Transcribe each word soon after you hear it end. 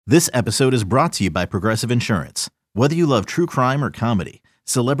This episode is brought to you by Progressive Insurance. Whether you love true crime or comedy,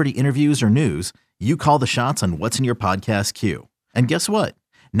 celebrity interviews or news, you call the shots on what's in your podcast queue. And guess what?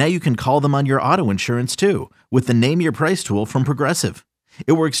 Now you can call them on your auto insurance too with the Name Your Price tool from Progressive.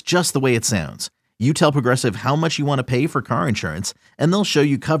 It works just the way it sounds. You tell Progressive how much you want to pay for car insurance, and they'll show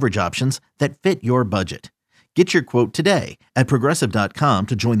you coverage options that fit your budget. Get your quote today at Progressive.com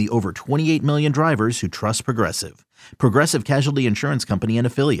to join the over 28 million drivers who trust Progressive. Progressive Casualty Insurance Company and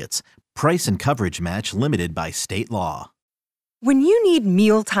Affiliates. Price and coverage match limited by state law. When you need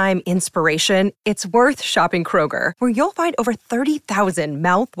mealtime inspiration, it's worth shopping Kroger, where you'll find over 30,000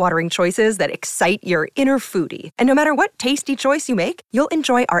 mouth-watering choices that excite your inner foodie. And no matter what tasty choice you make, you'll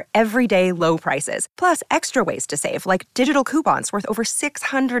enjoy our everyday low prices, plus extra ways to save, like digital coupons worth over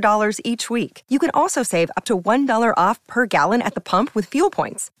 $600 each week. You can also save up to $1 off per gallon at the pump with fuel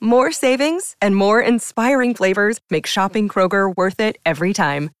points. More savings and more inspiring flavors make shopping Kroger worth it every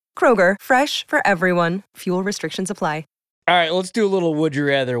time. Kroger, fresh for everyone. Fuel restrictions apply. All right, let's do a little Would You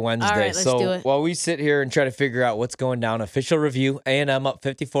Rather Wednesday. All right, let's do it. While we sit here and try to figure out what's going down, official review, A&M up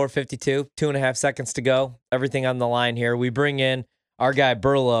 54-52, 2.5 seconds to go. Everything on the line here. We bring in our guy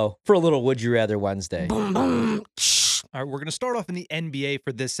Burlow for a little Would You Rather Wednesday. Boom, boom. All right, we're going to start off in the NBA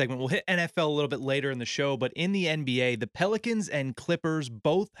for this segment. We'll hit NFL a little bit later in the show, but in the NBA, the Pelicans and Clippers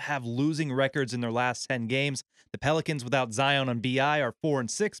both have losing records in their last 10 games. The Pelicans without Zion and BI are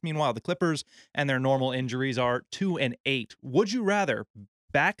 4-6. Meanwhile, the Clippers and their normal injuries are 2-8. Would you rather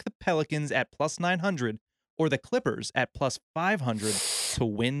back the Pelicans at plus 900 or the Clippers at plus 500 to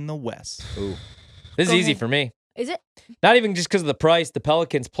win the West? Ooh. This is easy for me. Is it? Not even just because of the price. The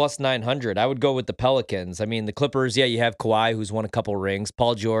Pelicans plus 900. I would go with the Pelicans. I mean, the Clippers, yeah, you have Kawhi, who's won a couple rings.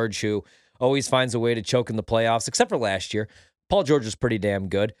 Paul George, who always finds a way to choke in the playoffs, except for last year. Paul George is pretty damn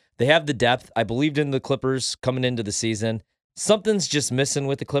good. They have the depth. I believed in the Clippers coming into the season. Something's just missing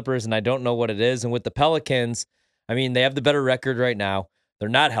with the Clippers, and I don't know what it is. And with the Pelicans, I mean, they have the better record right now. They're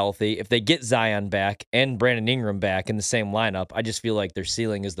not healthy. If they get Zion back and Brandon Ingram back in the same lineup, I just feel like their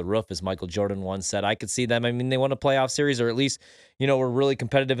ceiling is the roof, as Michael Jordan once said. I could see them. I mean, they won a playoff series, or at least, were really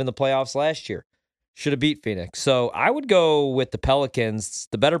competitive in the playoffs last year. Should have beat Phoenix. So I would go with the Pelicans. It's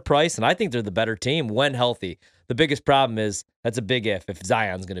the better price, and I think they're the better team when healthy. The biggest problem is that's a big if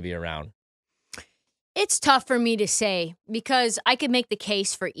Zion's going to be around. It's tough for me to say because I could make the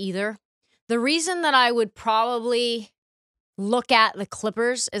case for either. The reason that I would probably look at the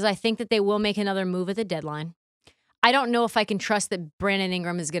Clippers is I think that they will make another move at the deadline. I don't know if I can trust that Brandon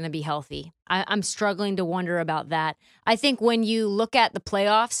Ingram is going to be healthy. I'm struggling to wonder about that. I think when you look at the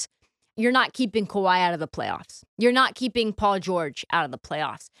playoffs, you're not keeping Kawhi out of the playoffs. You're not keeping Paul George out of the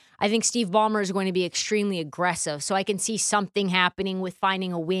playoffs. I think Steve Ballmer is going to be extremely aggressive, so I can see something happening with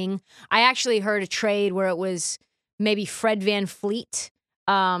finding a wing. I actually heard a trade where it was maybe Fred VanVleet,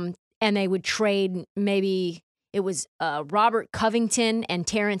 and they would trade maybe it was Robert Covington and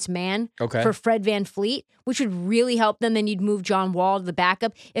Terrence Mann for Fred VanVleet, which would really help them. Then you'd move John Wall to the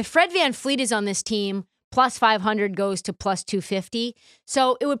backup. If Fred VanVleet is on this team, plus 500 goes to plus 250.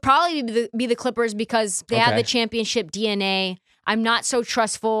 So it would probably be the Clippers because they have the championship DNA. I'm not so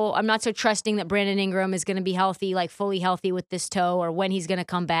trustful. I'm not so trusting that Brandon Ingram is going to be healthy, like fully healthy with this toe or when he's going to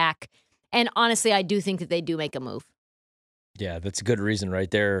come back. And honestly, I do think that they do make a move. Yeah, that's a good reason right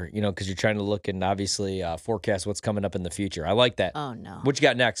there, because you're trying to look and obviously forecast what's coming up in the future. I like that. Oh, no. What you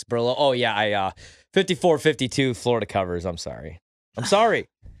got next, Burlow? Oh, yeah, 54-52, Florida covers. I'm sorry. Florida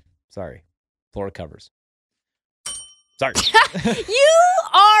covers. Sorry. You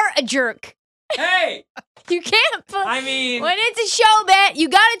are a jerk. Hey! You can't put... I mean... When it's a show bet, you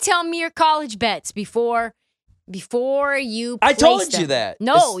got to tell me your college bets before you I told them. you that.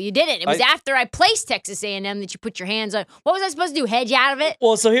 No, you didn't. It was after I placed Texas A&M that you put your hands on. What was I supposed to do, hedge out of it?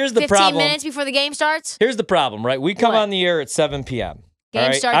 Well, so here's the 15 problem. 15 minutes before the game starts? Here's the problem, right? We come What? on the air at 7 p.m.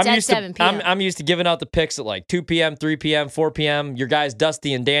 Game starts at 7 p.m. I'm used to giving out the picks at like 2 p.m., 3 p.m., 4 p.m. Your guys,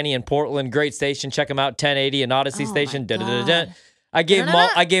 Dusty and Danny in Portland, great station. Check them out, 1080 and Odyssey station. I gave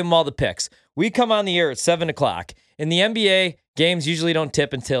them all the picks. We come on the air at 7 o'clock. In the NBA, games usually don't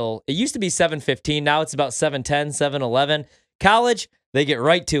tip until, it used to be 7:15. Now it's about 7:10, 7:11. College, they get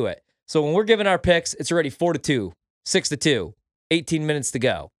right to it. So when we're giving our picks, it's already 4-2, 6-2, 18 minutes to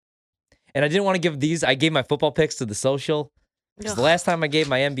go. And I didn't want to give these. I gave my football picks to the social. Because the last time I gave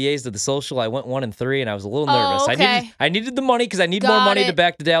my NBAs to the social, I went 1-3, and I was a little nervous. Okay. I needed the money because I need more money to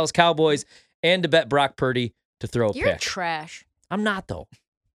back the Dallas Cowboys and to bet Brock Purdy to throw a pick. You're trash. I'm not, though.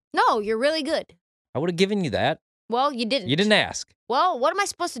 No, you're really good. I would have given you that. Well, you didn't. You didn't ask. Well, what am I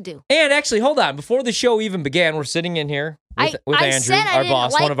supposed to do? And actually, hold on. Before the show even began, we're sitting in here with Andrew, our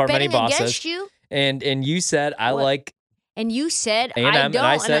boss, one of our many bosses. You. And you said, I like And you said A&M, I don't. and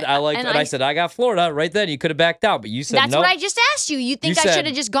I said I said I got Florida right then. You could have backed out, but you said that's no. what I just asked you. You think I should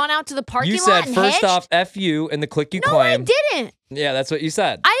have just gone out to the parking You lot said and first hedged? off, F you and the click you No, claim. I didn't. Yeah, that's what you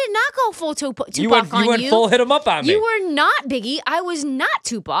said. I did not go full Tupac You on went you. full hit 'em up on me. You were not, Biggie. I was not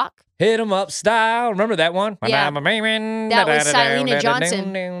Tupac. Hit 'em up style. Remember that one? Yeah. That was Silena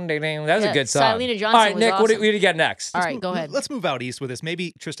Johnson. That was a good song. Silena Johnson All right, was Nick, awesome. what do you got next? All right, go ahead. Let's move out east with this.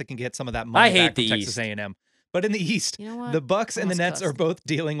 Maybe Trista can get some of that money I hate back from the Texas East. A&M. But in the East, You know what? the Bucks and the Almost Nets cussed. are both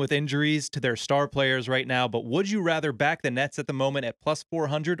dealing with injuries to their star players right now. But would you rather back the Nets at the moment at plus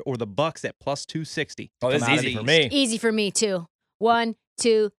 400 or the Bucks at plus 260? Oh, this is easy for me. Easy for me, too. 1,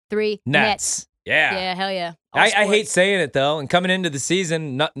 2, 3, Nets. Yeah. Yeah, hell yeah. All I hate sports. saying it, though. And coming into the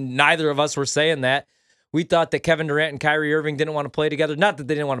season, neither of us were saying that. We thought that Kevin Durant and Kyrie Irving didn't want to play together. Not that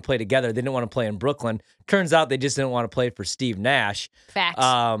they didn't want to play together. They didn't want to play in Brooklyn. Turns out they just didn't want to play for Steve Nash.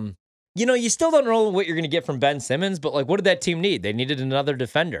 Facts. You still don't know what you're going to get from Ben Simmons, but what did that team need? They needed another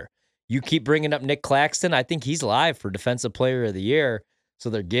defender. You keep bringing up Nick Claxton. I think he's live for Defensive Player of the Year. So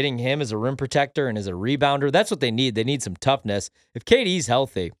they're getting him as a rim protector and as a rebounder. That's what they need. They need some toughness. If KD's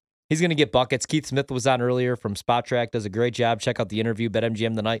healthy, he's going to get buckets. Keith Smith was on earlier from Spot Track. Does a great job. Check out the interview,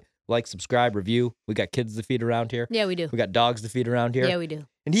 BetMGM tonight. Like, subscribe, review. We got kids to feed around here. Yeah, we do. We got dogs to feed around here. Yeah, we do.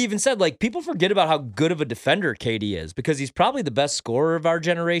 And he even said, people forget about how good of a defender KD is because he's probably the best scorer of our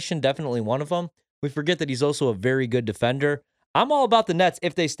generation, definitely one of them. We forget that he's also a very good defender. I'm all about the Nets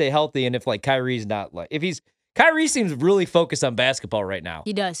if they stay healthy and if, Kyrie's not, Kyrie seems really focused on basketball right now.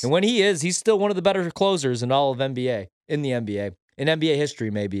 He does. And when he is, he's still one of the better closers in all of NBA, in NBA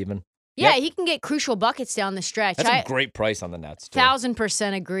history maybe even. Yeah, Yep. he can get crucial buckets down the stretch. That's a great price on the Nets, too.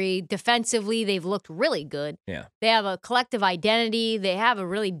 1,000% agree. Defensively, they've looked really good. Yeah. They have a collective identity. They have a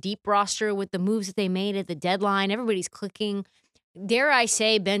really deep roster with the moves that they made at the deadline. Everybody's clicking. Dare I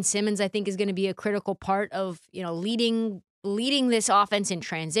say, Ben Simmons, I think, is going to be a critical part of, leading this offense in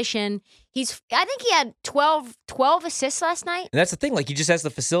transition. I think he had 12 assists last night. And that's the thing. He just has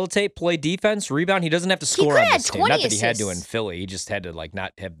to facilitate, play defense, rebound. He doesn't have to score could on have this had team. 20 Not that he had to in assists. Philly. He just had to,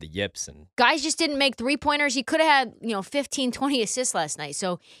 not have the yips. And Guys just didn't make three-pointers. He could have had, 15, 20 assists last night.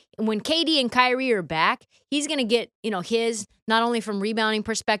 So when KD and Kyrie are back, he's going to get, his, not only from rebounding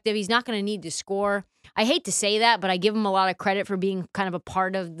perspective, he's not going to need to score. I hate to say that, but I give him a lot of credit for being kind of a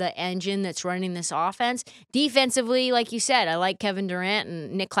part of the engine that's running this offense. Defensively, like you said, I like Kevin Durant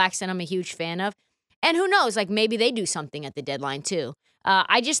and Nick Claxton I'm a huge fan of. And who knows, maybe they do something at the deadline too.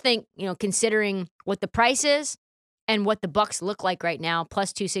 I just think, considering what the price is and what the Bucks look like right now,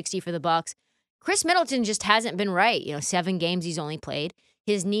 plus 260 for the Bucks, Chris Middleton just hasn't been right. 7 games he's only played.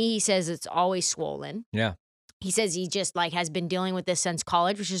 His knee, he says it's always swollen. yeah. He says he just has been dealing with this since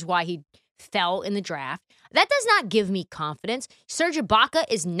college, which is why he fell in the draft. That does not give me confidence. Serge Ibaka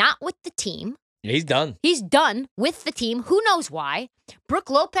is not with the team. Yeah, he's done. He's done with the team. Who knows why?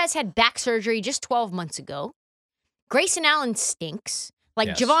 Brooke Lopez had back surgery just 12 months ago. Grayson Allen stinks.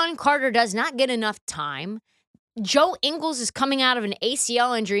 Yes. Javon Carter does not get enough time. Joe Ingles is coming out of an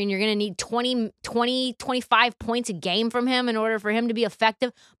ACL injury, and you're going to need 20, 25 points a game from him in order for him to be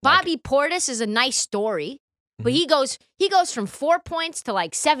effective. Bobby Portis is a nice story. But he goes from 4 points to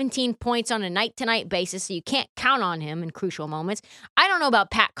 17 points on a night-to-night basis, so you can't count on him in crucial moments. I don't know about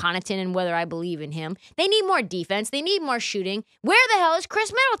Pat Connaughton and whether I believe in him. They need more defense. They need more shooting. Where the hell is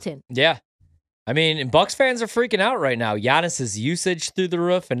Chris Middleton? Yeah. And Bucks fans are freaking out right now. Giannis's usage through the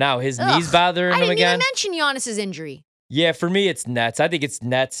roof, and now his knees bothering I him didn't again. even mention Giannis's injury. Yeah, for me, it's Nets. I think it's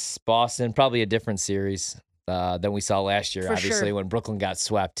Nets, Boston, probably a different series than we saw last year, For obviously, sure. when Brooklyn got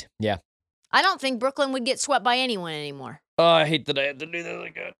swept. Yeah. I don't think Brooklyn would get swept by anyone anymore. Oh, I hate that I had to do that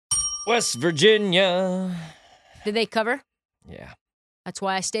again. West Virginia. Did they cover? Yeah. That's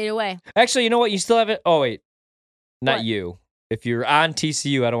why I stayed away. Actually, you know what? You still have it. Oh, wait. Not What? you. If you're on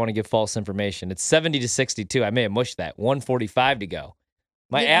TCU, I don't want to give false information. It's 70-62. I may have mushed that. 1:45 to go.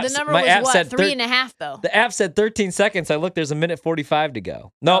 My app number my was app what? said 3.5 though. The app said 13 seconds. I looked, there's a minute 45 to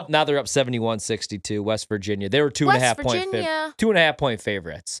go. Nope, now they're up 71-62, West Virginia. They were 2.5 point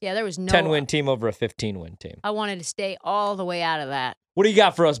favorites. Yeah, there was no 10-win team over a 15-win team. I wanted to stay all the way out of that. What do you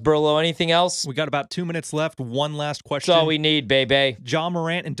got for us, Burlow? Anything else? We got about 2 minutes left. One last That's question. all we need, baby. John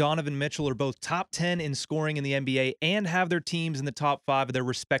Morant and Donovan Mitchell are both top 10 in scoring in the NBA and have their teams in the top 5 of their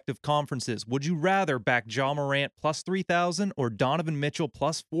respective conferences. Would you rather back John Morant plus 3,000 or Donovan Mitchell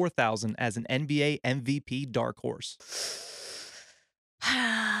plus 4,000 as an NBA MVP dark horse?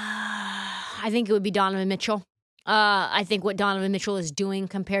 I think it would be Donovan Mitchell. I think what Donovan Mitchell is doing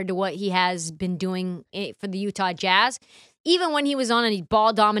compared to what he has been doing for the Utah Jazz, even when he was on a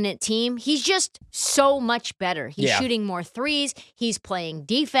ball-dominant team, he's just so much better. He's shooting more threes. He's playing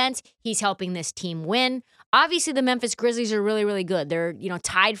defense. He's helping this team win. Obviously, the Memphis Grizzlies are really, really good. They're,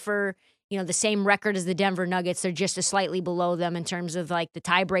 tied for, the same record as the Denver Nuggets. They're just slightly below them in terms of like the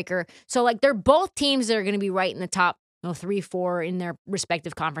tiebreaker. So like they're both teams that are going to be right in the top 3, 4 in their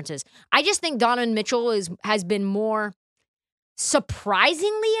respective conferences. I just think Donovan Mitchell has been more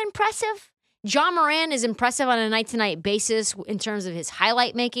surprisingly impressive. Ja Morant is impressive on a night-to-night basis in terms of his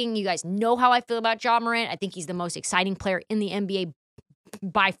highlight making. You guys know how I feel about Ja Morant. I think he's the most exciting player in the NBA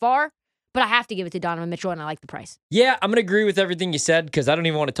by far. But I have to give it to Donovan Mitchell, and I like the price. Yeah, I'm going to agree with everything you said because I don't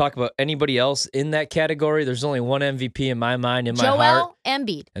even want to talk about anybody else in that category. There's only one MVP in my mind, in my heart. Joel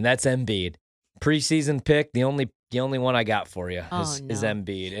Embiid. And that's Embiid. Preseason pick, the only one I got for you is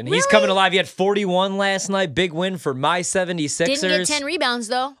Embiid. And he's coming alive. He had 41 last night. Big win for my 76ers. Didn't get 10 rebounds,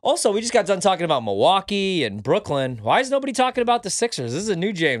 though. Also, we just got done talking about Milwaukee and Brooklyn. Why is nobody talking about the Sixers? This is a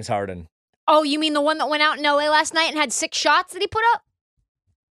new James Harden. Oh, you mean the one that went out in L.A. last night and had 6 shots that he put up?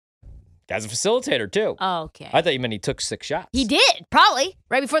 Guy's a facilitator, too. Oh, okay. I thought you meant he took 6 shots. He did, probably,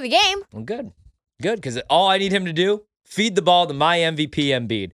 right before the game. Well, good. Good, because all I need him to do, feed the ball to my MVP Embiid.